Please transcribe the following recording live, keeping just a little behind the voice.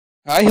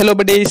Hi, hello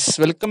buddies.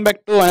 Welcome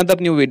back to another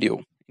new video.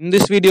 In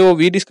this video,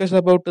 we discuss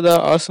about the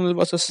Arsenal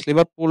versus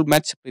Liverpool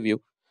match preview.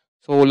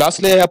 So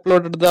lastly, I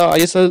uploaded the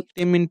ISL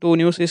team into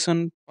new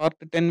season part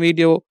 10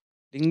 video.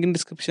 Link in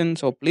description.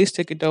 So please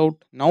check it out.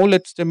 Now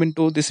let's jump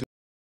into this.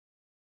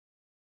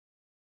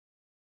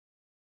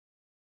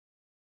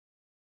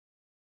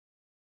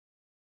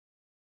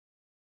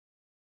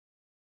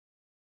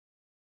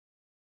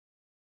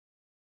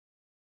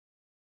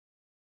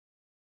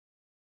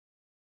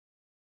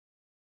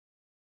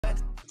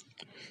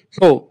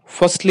 So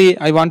firstly,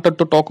 I wanted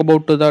to talk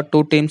about the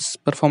two teams'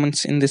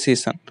 performance in this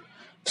season.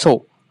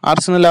 So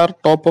Arsenal are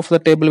top of the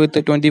table with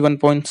 21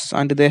 points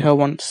and they have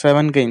won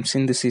 7 games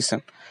in this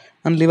season.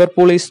 And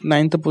Liverpool is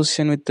ninth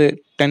position with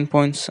 10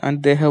 points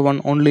and they have won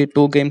only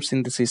 2 games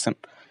in the season.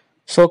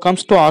 So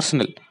comes to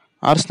Arsenal.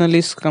 Arsenal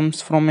is comes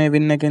from a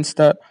win against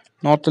the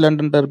North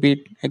London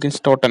derby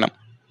against Tottenham.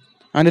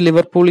 And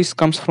Liverpool is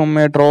comes from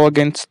a draw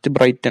against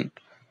Brighton.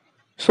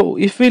 So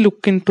if we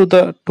look into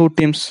the two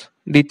teams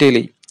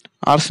detailedly,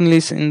 Arsenal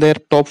is in their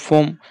top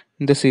form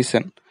in the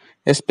season,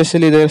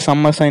 especially their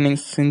summer signings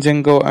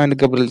Zinchenko and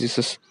Gabriel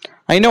Jesus.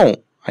 I know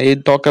I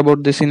talk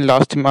about this in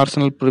last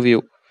Arsenal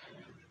preview,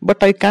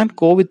 but I can't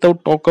go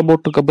without talk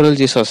about Gabriel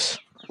Jesus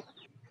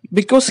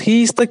because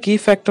he is the key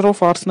factor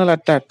of Arsenal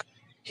attack.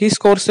 He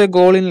scores a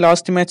goal in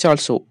last match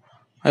also.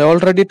 I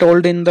already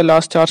told in the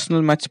last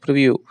Arsenal match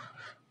preview.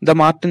 The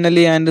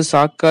Martinelli and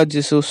Saka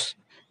Jesus.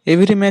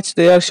 Every match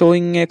they are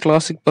showing a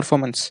classic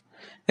performance.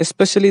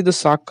 Especially the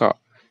Saka.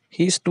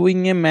 He is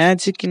doing a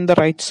magic in the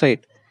right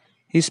side.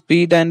 His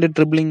speed and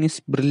dribbling is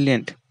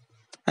brilliant.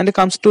 And it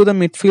comes to the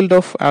midfield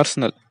of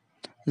Arsenal.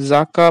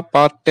 Zaka,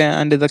 Partey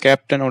and the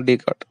captain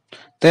Odegaard.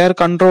 They are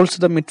controls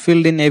the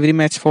midfield in every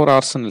match for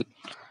Arsenal.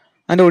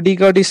 And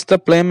Odegaard is the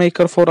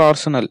playmaker for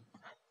Arsenal.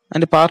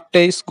 And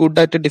Partey is good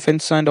at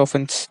defense and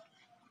offense.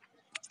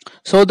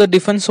 So the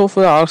defense of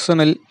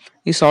Arsenal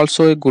is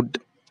also a good.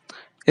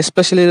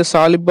 Especially the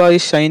Saliba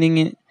is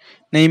shining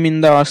name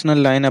in the Arsenal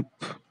lineup.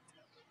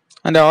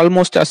 And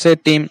almost as a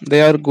team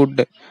they are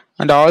good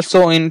and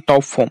also in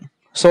top form.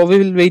 So we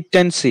will wait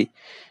and see.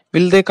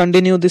 Will they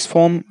continue this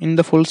form in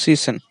the full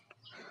season?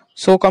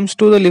 So comes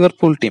to the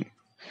Liverpool team.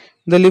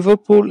 The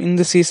Liverpool in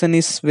the season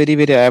is very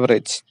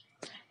average.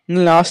 In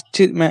the last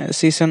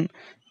season,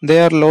 they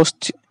are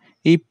lost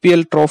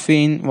EPL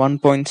trophy in 1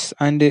 points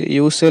and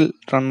UCL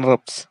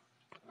runner-ups.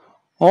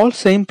 All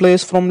same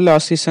players from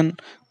last season,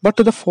 but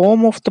the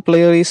form of the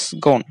player is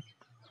gone.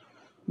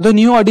 The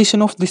new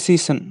addition of this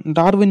season,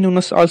 Darwin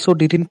Nunes also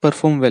didn't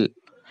perform well.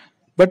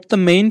 But the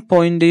main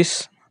point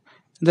is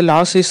the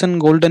last season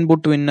Golden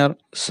Boot winner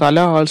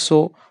Salah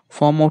also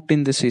form out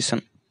in this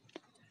season.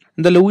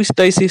 The Luis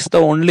Dice is the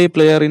only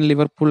player in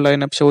Liverpool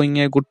lineup showing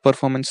a good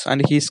performance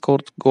and he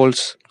scored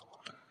goals.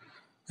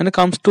 When it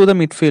comes to the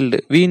midfield,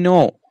 we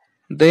know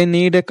they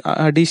need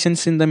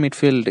additions in the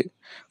midfield.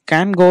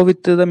 Can go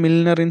with the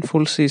Milner in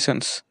full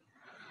seasons.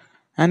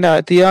 And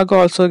Thiago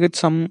also gets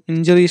some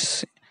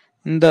injuries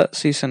in the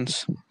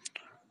seasons.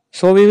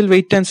 So we will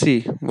wait and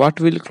see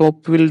what will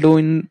Klopp will do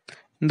in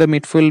the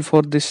midfield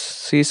for this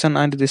season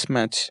and this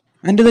match.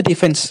 And the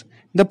defense,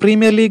 the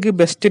Premier League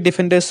best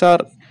defenders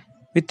are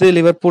with the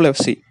Liverpool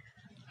FC,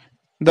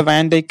 the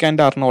Van Dijk and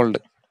Arnold.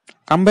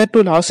 Compared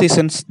to last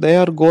seasons, they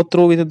are go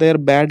through with their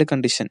bad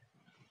condition.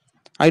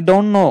 I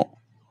don't know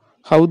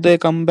how they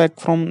come back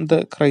from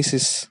the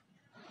crisis.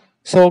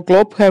 So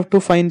Klopp have to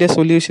find a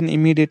solution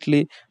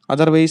immediately.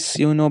 Otherwise,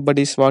 you know,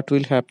 buddies, what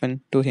will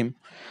happen to him.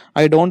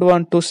 I don't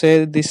want to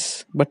say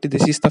this, but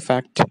this is the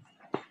fact.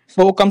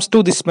 So comes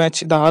to this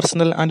match, the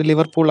Arsenal and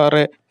Liverpool are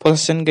a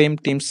possession game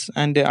teams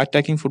and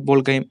attacking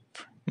football game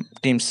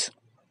teams.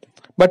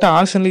 But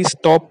Arsenal is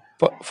top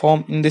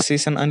form in this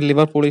season and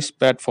Liverpool is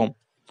bad form.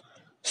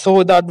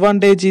 So the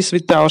advantage is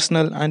with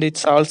Arsenal and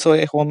it's also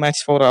a home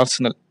match for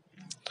Arsenal.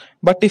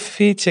 But if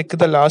we check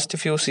the last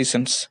few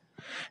seasons,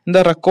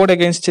 the record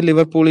against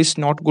Liverpool is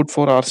not good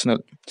for Arsenal.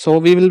 So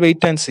we will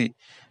wait and see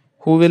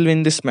who will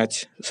win this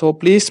match. So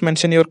please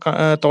mention your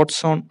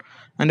thoughts on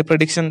and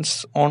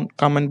predictions on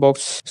comment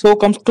box. So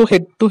comes to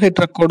head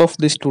record of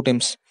these two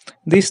teams.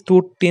 These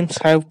two teams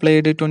have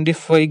played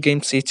 25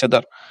 games each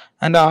other,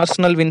 and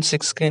Arsenal wins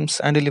 6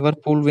 games and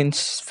Liverpool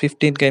wins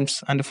 15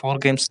 games and 4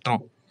 games now.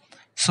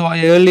 So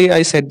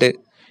I said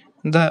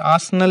the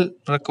Arsenal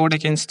record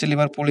against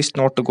Liverpool is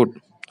not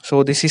good.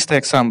 So this is the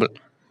example.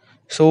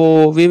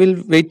 So we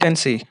will wait and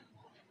see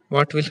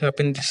what will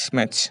happen this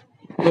match.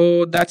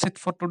 So that's it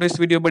for today's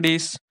video,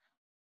 buddies.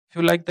 If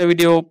you like the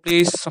video,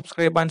 please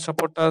subscribe and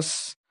support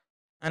us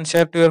and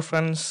share to your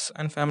friends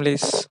and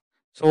families.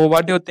 So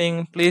what do you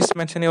think? Please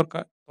mention your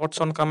thoughts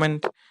on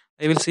comment.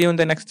 I will see you in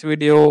the next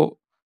video.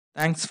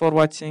 Thanks for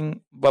watching.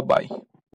 Bye bye.